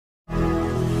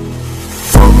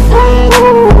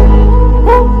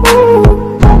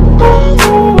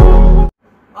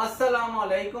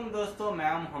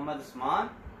मोहम्मद उस्मान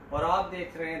और आप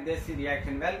देख रहे हैं देसी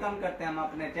रिएक्शन। वेलकम करते हैं हम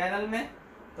अपने चैनल में।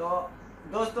 तो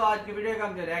दोस्तों आज की वीडियो का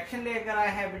हम जो रिएक्शन लेकर आए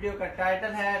हैं, वीडियो का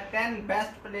टाइटल है 10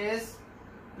 best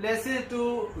places to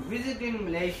visit in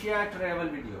Malaysia travel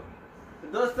video.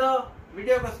 तो दोस्तों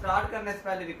वीडियो को स्टार्ट करने से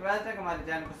पहले रिक्वेस्ट है कि हमारे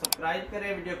चैनल को सब्सक्राइब करें,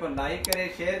 वीडियो को लाइक करें,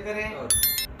 शेयर करें और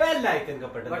बेल आइकन का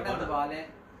बटन दबा लें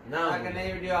ताकि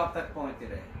नई वीडियो आप तक पहुंचती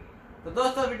रहे। तो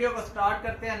दोस्तों वीडियो को स्टार्ट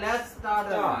करते हैं। Let's start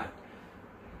the video.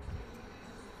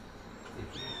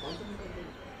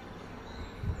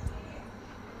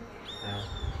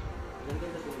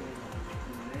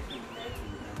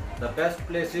 The best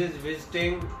places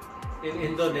visiting in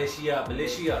Indonesia,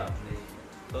 Malaysia.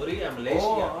 Sorry,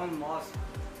 Malaysia.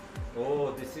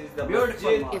 Oh, this is the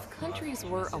beautiful masjid. If countries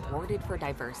were awarded for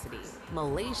diversity,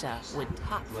 Malaysia would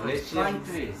top first.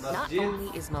 Malaysia. Not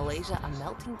only is Malaysia a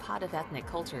melting pot of ethnic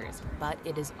cultures, but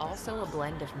it is also a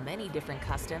blend of many different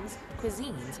customs,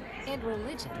 cuisines, and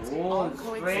religions, all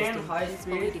coexisting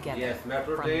peacefully together. Yes,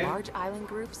 metro From train. large island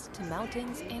groups to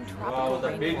mountains and Wow, tropical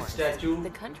the big rainforests, statue.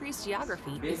 the country's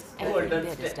geography is golden every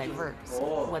bit as statue. diverse.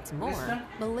 Oh. What's more,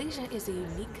 Malaysia is a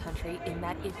unique country in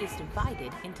that it is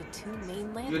divided into two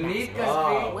main land Unique masses.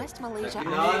 Wow. West Malaysia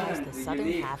Unique. occupies the Unique.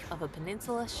 southern half of a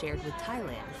peninsula shared with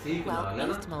Thailand, while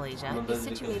East Malaysia is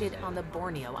situated on the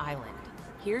Borneo Island.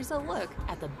 Here's a look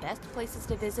at the best places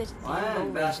to visit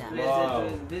in Best Malaysia.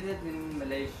 places to visit in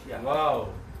Malaysia. Wow.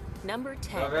 Number The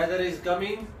 10, weather is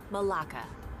coming. Malacca.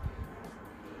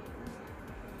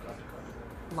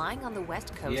 Lying on the west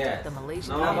coast Yes. of the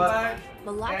Malaysian Number island,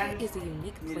 Malacca 10, is a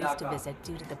unique place to Malacca. visit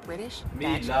due to the British,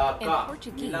 Dutch, Malacca. and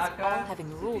Portuguese Malacca all having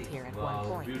ruled here at Wow, one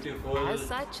point. beautiful. As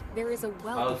such, there is a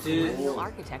wealth of houses. colonial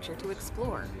architecture to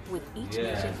explore, with each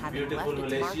Yes, nation having left beautiful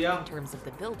its mark Malaysia. in terms of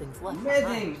the buildings left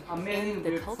Amazing, behind, amazing, and the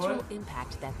beautiful. cultural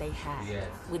impact that they had. Yes.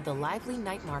 With the lively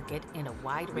night market and a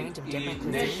wide range of different each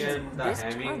cuisines, nation this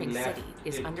having charming left city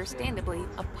is its- understandably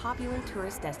a popular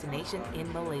tourist destination in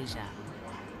Malaysia.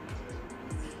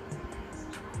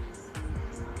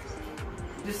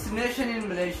 Destination in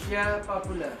Malaysia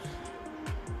popular.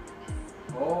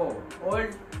 Oh,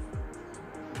 old,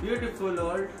 beautiful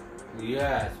old.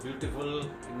 Yes, beautiful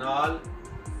canal.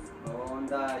 On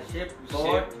the ship boat.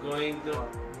 Ship going to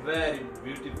very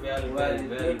beautiful, very Very well.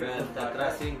 The beautiful.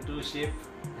 crossing two ship.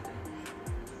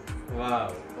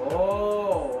 Wow.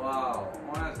 Oh wow!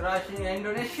 On a crashing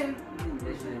Indonesian.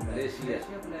 Malaysia.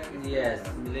 flag. Yes,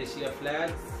 Malaysia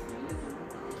flags.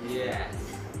 Yes.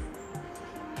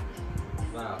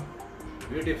 Wow.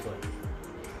 Beautiful.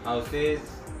 Houses.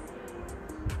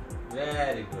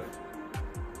 Very good.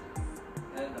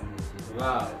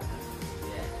 Wow.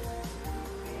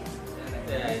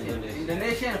 Yeah, Indonesia.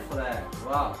 Indonesian flag.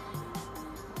 Wow.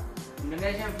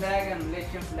 Indonesian flag and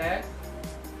Malaysian flag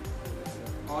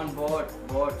on boats.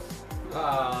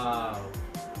 Wow.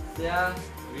 Yeah.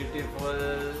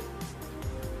 Beautiful.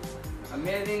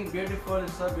 Amazing, beautiful,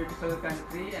 so beautiful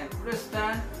country and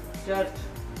Christian church.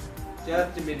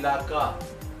 Church Malacca.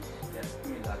 Yes,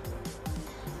 Malacca.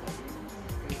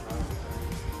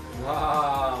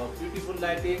 Wow. Beautiful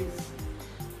lightings.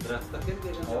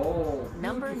 Oh.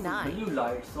 Number beautiful 9. Blue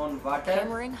lights on water.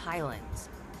 Cameron Highlands.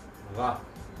 Wow.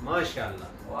 MashaAllah.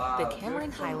 Wow. The Cameron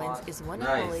beautiful Highlands water. is one of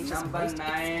Nice. Malaysia's Number most 9,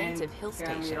 extensive hill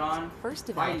stations, Cameron first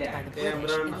developed by the Highland. British in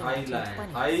Cameron the Highland.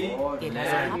 1920s. It has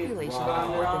a Highland. population Wow. of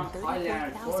more than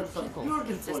Highland. 34,000 So people, beautiful,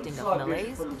 consisting so of Malays,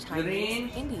 beautiful. Chinese, Green,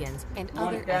 Indians, and other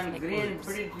mountain ethnic green, groups.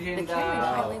 pretty The in Cameron the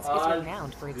Highlands is all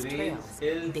renowned for its green trails.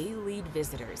 hills. They lead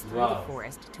visitors through Wow. the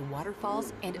forest to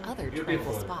waterfalls and other Beautiful.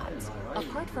 tranquil spots.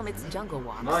 Apart from its jungle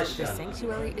walks, the MashaAllah.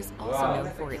 sanctuary is also Wow.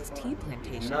 known for its tea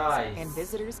plantations, Nice. and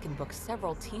visitors can book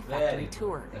several tea Very factory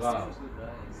tours. Wow.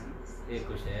 एक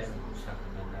कुछ है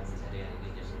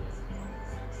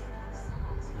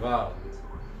Wow.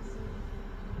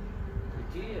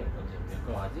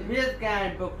 We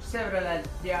can book several as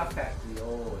tea factory.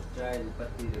 Oh, chai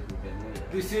patti de bouquet.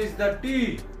 This is the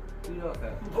tea. Tea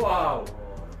factory. Wow.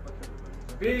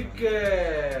 Big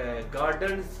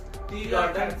gardens. Tea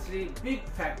garden. Factory, big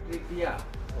factory tea.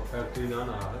 Oh, factory ना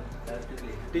ना.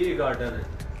 Factory. Tea garden है.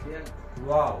 Yeah.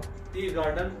 Wow. Tea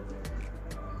garden.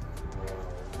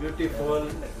 Beautiful.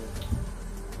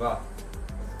 Wow.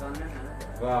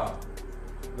 Wow.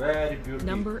 Very beautiful.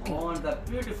 Number 8. On the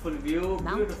beautiful view,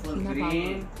 Mount beautiful Kinabalu.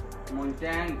 green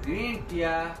mountain, green tea.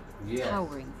 Yes.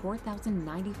 Towering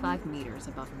 4,095 meters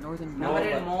above northern Number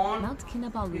Malaysia, 8 Mount Mount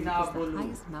Kinabalu is the Kinabalu.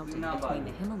 highest mountain Kinabalu. between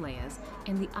the Himalayas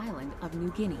and the island of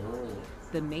New Guinea. Oh.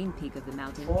 The main peak of the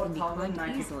mountain can be climbed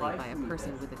 4,095 easily by a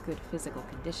person meters. with a good physical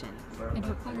condition and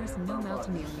requires no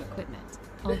mountaineering equipment,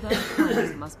 although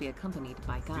climbers must be accompanied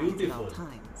by guides at all Beautiful.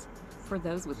 times. For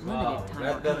those with limited time or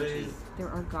weather energy, is there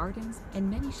are gardens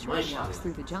and many short Mashallah. walks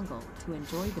through the jungle to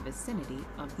enjoy the vicinity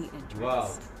of the entrance.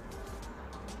 wow.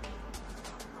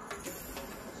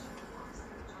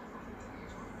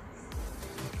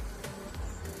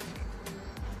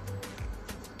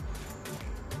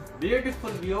 Beautiful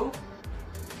view.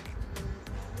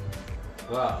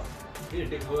 Wow.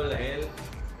 Beautiful hill.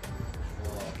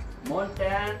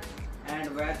 Mountain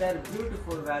and weather,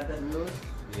 beautiful weather views.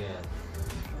 Yes.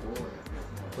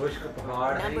 खुश्क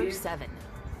पहाड़ है Number ये. 7.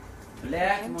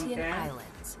 Black Perhentian mountain.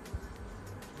 Islands.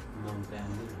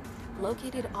 Mountain.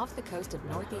 Located off the coast of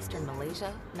northeastern Malaysia,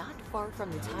 not far from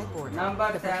the Thai border, Number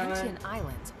the 7, Perhentian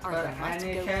Islands are the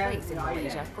must-go Perhentian place in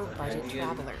Malaysia Island. for budget Perhentian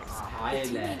travelers. The two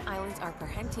Island. main islands are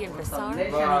Perhentian Besar,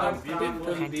 Wow, meaning Big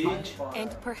beautiful Perhentian, beach.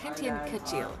 and Perhentian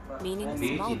Kecil, meaning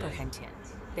Beach. Small Perhentian.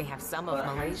 They have some of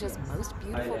Malaysia's most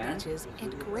beautiful Island. beaches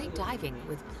and great diving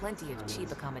with plenty of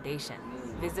cheap accommodation.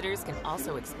 Visitors can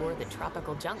also explore the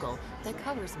tropical jungle that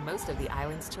covers most of the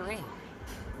island's terrain.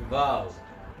 Wow.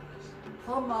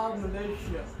 From our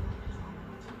Malaysia.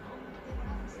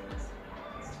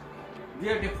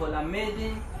 Beautiful,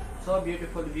 amazing, so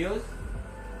beautiful views.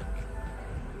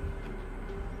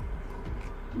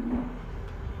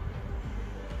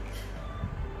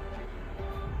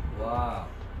 Wow.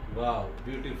 Wow.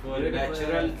 Beautiful, Beautiful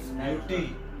natural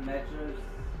beauty. Natural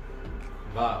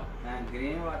Wow. and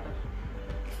green water.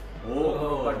 Oh.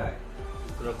 Crocodile.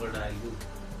 Crocodile.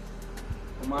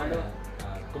 Commando.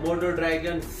 Komodo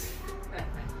dragons.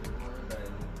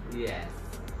 Yes.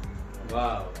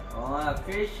 Wow. Oh,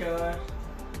 fish.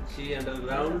 She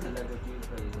underground.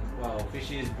 Wow.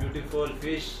 Fish is beautiful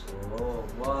fish. Oh,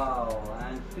 wow.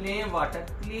 And clean water,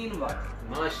 clean water.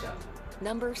 Masha.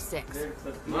 Number 6.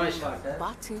 Beautiful clean Masha. water.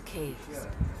 Batu Caves.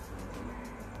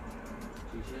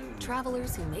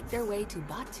 Travelers who make their way to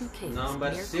Batu Caves Number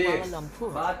near 6. Kuala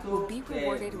Lumpur Batu will be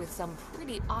rewarded Caves. with some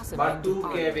pretty awesome Batu Hindu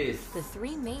art. Caves. The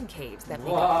three main caves that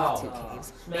make Wow. up Batu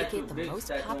Caves make Statue, it the big most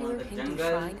statue popular on the Hindu jungle.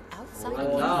 shrine outside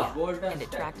Golden of India golden and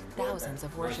attract statue. thousands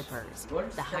of worshippers. Golden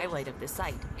The statue. highlight of the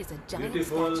site is a giant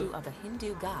Beautiful. statue of a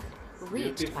Hindu god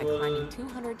reached by Beautiful climbing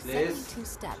 272 place.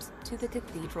 steps to the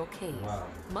cathedral cave. Wow.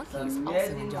 Monkeys also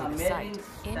Amazing, enjoy the amazing site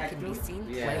and can be statue. seen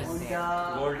Yes. playing On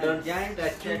there. Golden the giant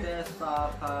statue. status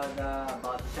of the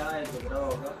Badshah Gujra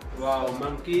hoga. Wow.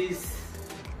 Monkeys.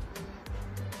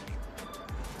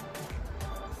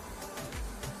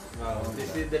 Wow.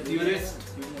 This is the tourist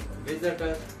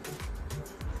visitor.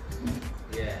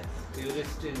 Yes.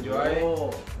 Tourists enjoy.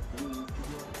 Oh.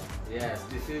 Yes.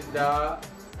 This is the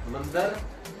Mandar.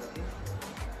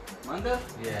 Mandar?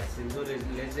 Yes. Hindu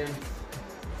legend.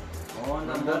 On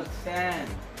the Mandar. mountain.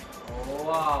 Oh,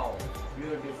 wow.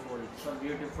 Beautiful. So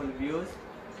beautiful views.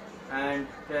 And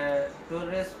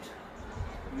tourist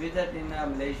visit in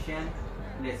Malaysian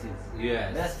places.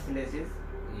 Yes. Best places.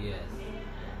 Yes.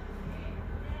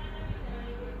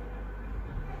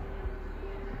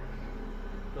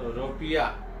 So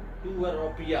Ropia. Two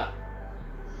Ropia.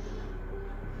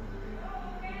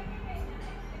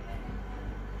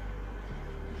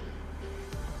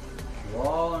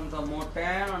 Wow, on the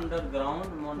mountain,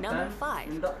 underground mountain. Number 5.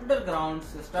 In the underground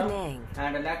system Penang.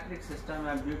 and electric system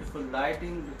and beautiful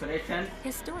lighting, decoration.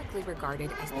 Historically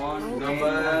regarded as the On pearl of the number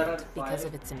world because 5,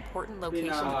 of its important location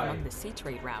Penang. along the sea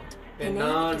trade route. Penang.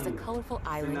 Penang is a colorful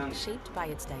island Penang. shaped by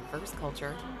its diverse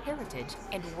culture, heritage,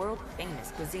 and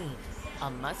world-famous cuisine. A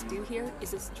must-do here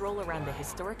is a stroll around the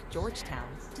historic Georgetown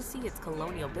to see its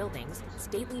colonial buildings,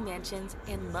 stately mansions,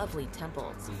 and lovely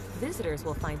temples. Visitors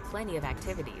will find plenty of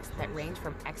activities that range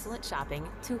from excellent shopping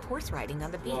to horse riding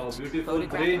on the beach, Wow, beautiful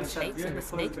photographing bridge. snakes in the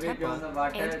Beautiful snake bridge temple, on the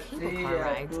water, and cable car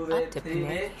rides up to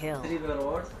Penang Hill. three-way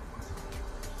road.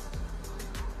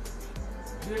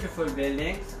 Beautiful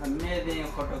buildings, amazing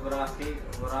photographing.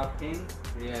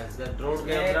 Yes. The drone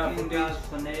camera Snake in the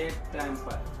footage. Snake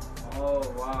temple. Oh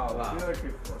wow, Wow.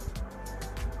 beautiful.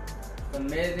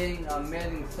 Amazing,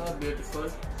 amazing, so beautiful.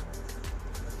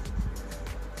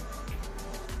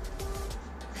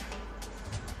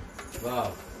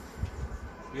 Wow.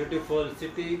 Beautiful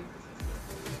city.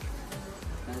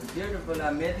 And beautiful,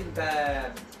 amazing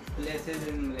places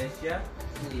in Malaysia.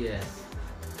 Yes.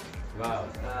 Wow.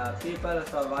 People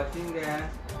are walking there.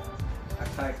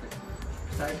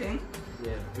 Exciting.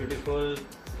 Yes. Beautiful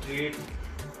street.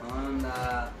 On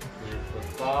the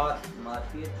Footpath.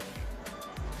 market.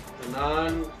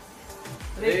 Tanan.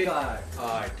 Trick art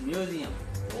Art. museum.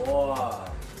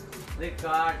 Wow. Trick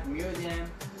art museum.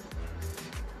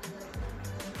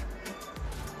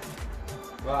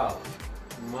 Wow.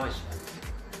 Masha.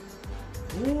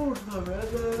 Who's the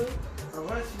weather?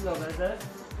 What's the weather?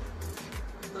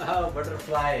 Oh,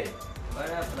 butterfly.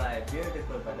 Butterfly,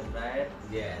 beautiful butterfly.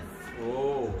 Yes.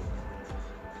 Oh,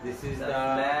 this is The the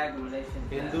flag, Malaysian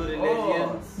Hindu flag.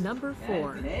 religions. Number And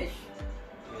 4. Ganesh.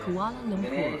 Kuala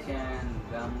Ganesh Lumpur. and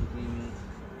Gambini.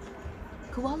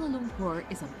 Kuala Lumpur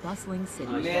is a bustling city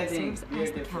that Amazing, serves as the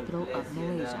beautiful capital of places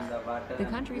and Malaysia. the water The and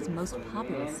country's most beautiful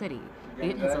popular rain, city.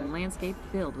 It has a jungle. landscape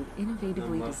filled with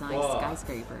innovatively Number designed 4.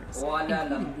 skyscrapers, Kuala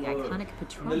including the Lumpur. iconic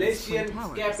Petronas Malaysian Twin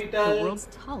Towers, capital. the world's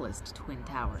tallest twin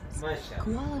towers. Mashallah.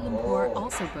 Kuala Lumpur Oh.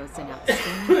 also boasts an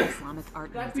outstanding Islamic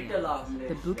art Capital museum, of the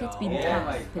Malaysia. Bukit Oh Bintang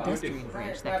my God. pedestrian Beautiful.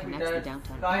 bridge that connects the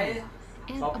downtown Sky. area,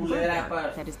 and a Popular bird rapper.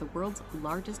 park that is the world's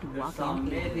largest It's walk-in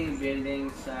area. amazing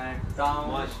buildings and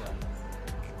towns, Mashallah.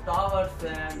 towers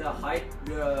and height,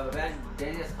 very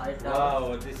dangerous height towers.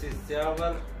 Wow, this is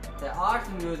our The Arts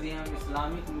Museum,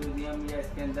 Islamic Museum, या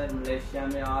इसके अंदर Malaysia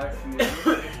में Arts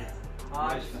Museum,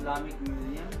 Art Islamic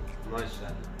Museum,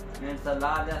 Mashallah. and it's the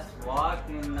largest walk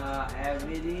in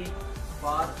every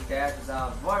park that the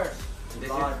world.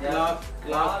 This is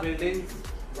clock buildings.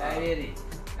 Every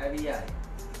year.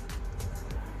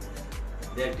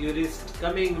 The tourists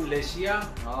coming Malaysia.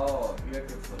 Oh,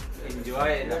 beautiful. Enjoy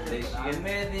the Beautiful. Malaysian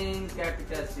Amazing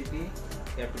capital city.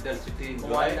 capital city. Enjoy.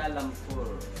 Kuala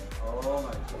Lumpur. Oh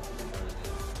my God.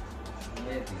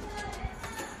 Amazing.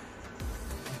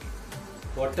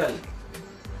 Hotel.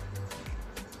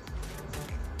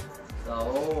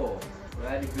 So,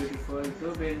 very beautiful.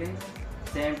 Two buildings,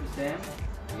 same to same.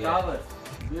 Yeah. Towers,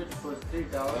 beautiful 3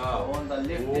 towers. Wow. On the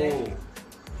lifting.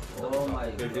 Oh my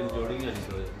Building God. जोड़ी हैं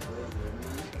तो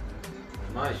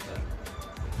माशाल्लाह.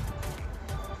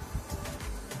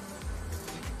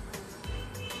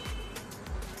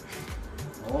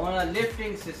 On a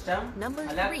lifting system. Number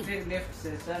 3. Electric lift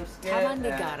system. Taman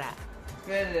Negara,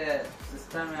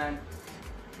 System and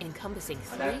encompassing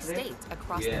 3 Electric. states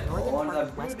across Yeah. the northern On part the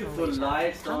of West beautiful Malaysia.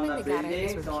 lights on Taman the Negara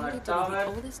is buildings, on a reputed to be tower. the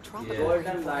oldest tropical Yeah. Golden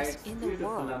rainforest lights, in the beautiful,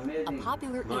 world, a amazing.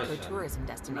 popular Mashallah. ecotourism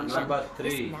destination. Number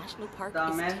This 3. national park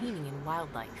Taman. is teeming in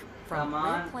wildlife, from Taman.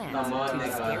 rare plants Taman to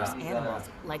Negara. scarce animals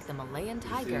like the Malayan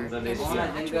tiger and the Indonesia.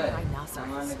 Sumatran Taman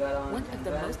rhinoceros. Negara on One of the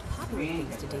jungle. most popular Green.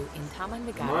 things to do in Taman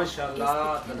Negara Mashallah, is the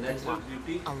the canopy natural walk,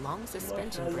 beauty. a long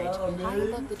suspension Mashallah, bridge high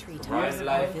amazing. above the treetops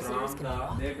Wildlife where visitors from can the walk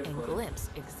and beautiful. glimpse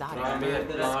exotic From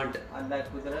birds. a plant. Allah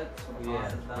Kudrat.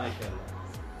 Yes, Subhanallah. mashallah.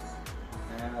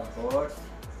 And of course,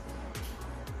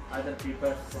 other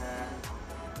people's.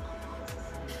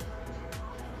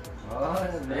 Oh,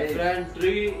 My great. friend,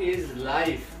 tree is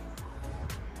life.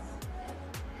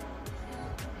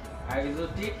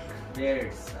 Exotic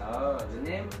birds. Oh, the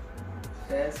name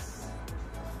says.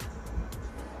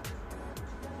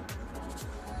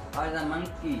 Or the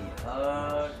monkey.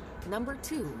 Number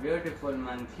 2. Beautiful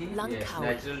monkey. Lang- Yes, Langkawi.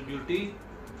 natural beauty.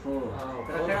 Oh,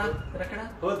 crocodile. Crocodile.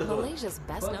 Hud, hud. Malaysia's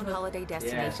best-known holiday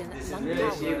destination, this is Langkawi,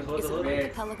 Malaysian is an hud.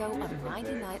 archipelago of Beautiful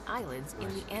 99 islands in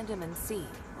the Andaman Sea.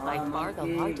 By Ah, far the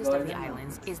monkey, largest of the golden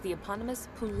islands is the eponymous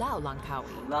Pulau Langkawi,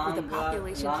 with a Langkawi.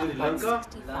 population of Sri about Lanka?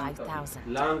 65,000.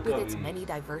 Langkawi. With its many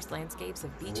diverse landscapes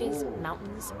of beaches, Oh,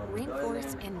 mountains, oh,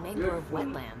 rainforests, golden. and mangrove Beautiful,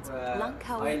 wetlands,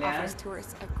 Langkawi island. offers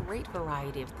tourists a great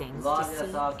variety of things to Largest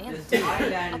see of and this do.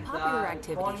 island, A popular the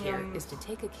activity here Iconium is to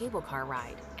take a cable car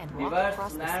ride and walk reverse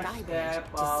across the sky bridge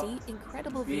landscape to of see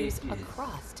incredible views beaches.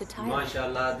 across to Thailand.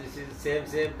 Mashallah, this is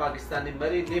same Pakistani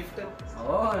Murray lift.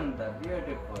 Oh, and the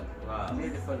beautiful, Wow.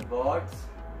 beautiful boats.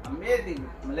 Amazing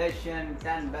Malaysian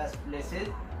 10 best places.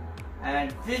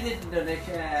 And visit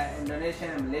Indonesian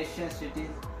and Malaysian cities.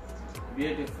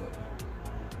 Beautiful.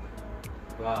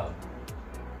 Wow.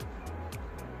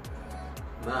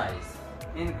 Nice.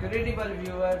 Incredible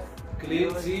viewers. Clean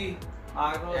views sea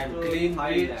across and to clean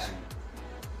Thailand. beach.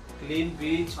 Clean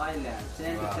beach. Thailand.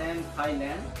 Same Wow. same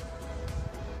Thailand.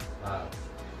 Wow.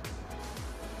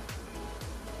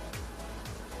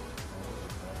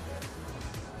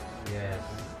 Yes.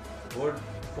 Wood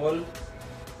pull.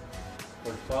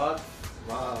 Footpath.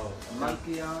 Wow.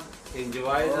 Monkey on.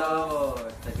 Enjoy Oh,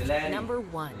 the gallery. Number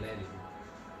 1.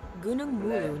 the Gunung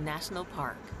Mulu National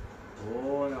Park.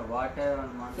 Oh, the water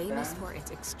on mountain. Famous for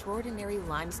its extraordinary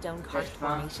limestone karst Chashma.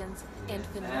 formations and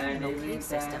phenomenal evening cave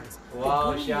time. systems,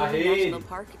 Wow, the Gunung Mulu Shaheen. National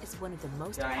Park is one of the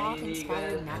most Shaheen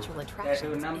awe-inspiring Eagle. natural That is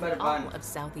attractions in number all 1. of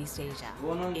Southeast Asia.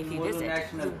 Gunung If you Mulu visit,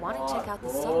 National you'll want to check out the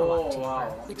Park. Solarwalk Oh, Chamber,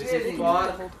 wow. which is Amazing. big enough to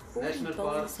Park, hold 40 National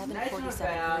Boeing Park. 747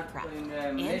 National Park aircraft. in,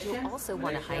 And Malaysia. you'll also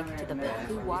want to hike to the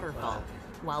Baku Waterfall.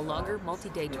 While longer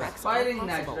multi-day treks are Inspiring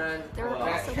possible, natural there are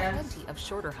also attractions. plenty of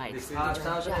shorter hikes, This is which Our are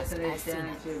South just as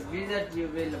destination scenic. to visit, you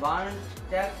will want to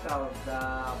check out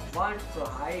the want to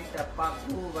hike the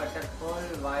Paku waterfall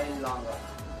while longer.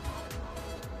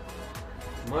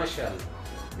 Mashallah.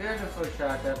 Beautiful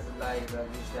shutters like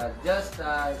which are just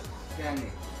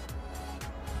scanning.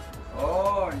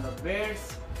 Oh, and the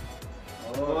birds.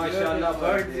 Oh, MashaAllah,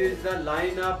 birds is the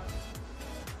lineup.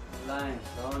 Lines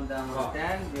on the Oh,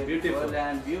 mountain, beautiful. beautiful.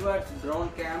 And viewers, drone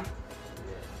cam.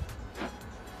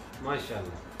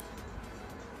 MashaAllah.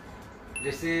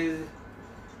 This is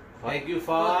thank you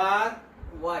for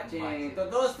watching. तो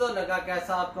दोस्तों लगा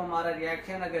कैसा आपको हमारा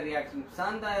reaction? अगर reaction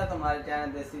पसंद आया तो हमारे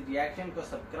चैनल देसी रिएक्शन को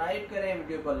सब्सक्राइब करें,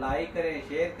 वीडियो को लाइक करें,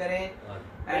 शेयर करें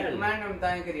एंड कमेंट में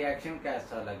बताएं कि रिएक्शन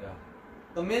कैसा लगा।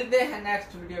 तो मिलते हैं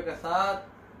नेक्स्ट वीडियो के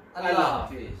साथ। अल्लाह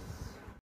हाफिज।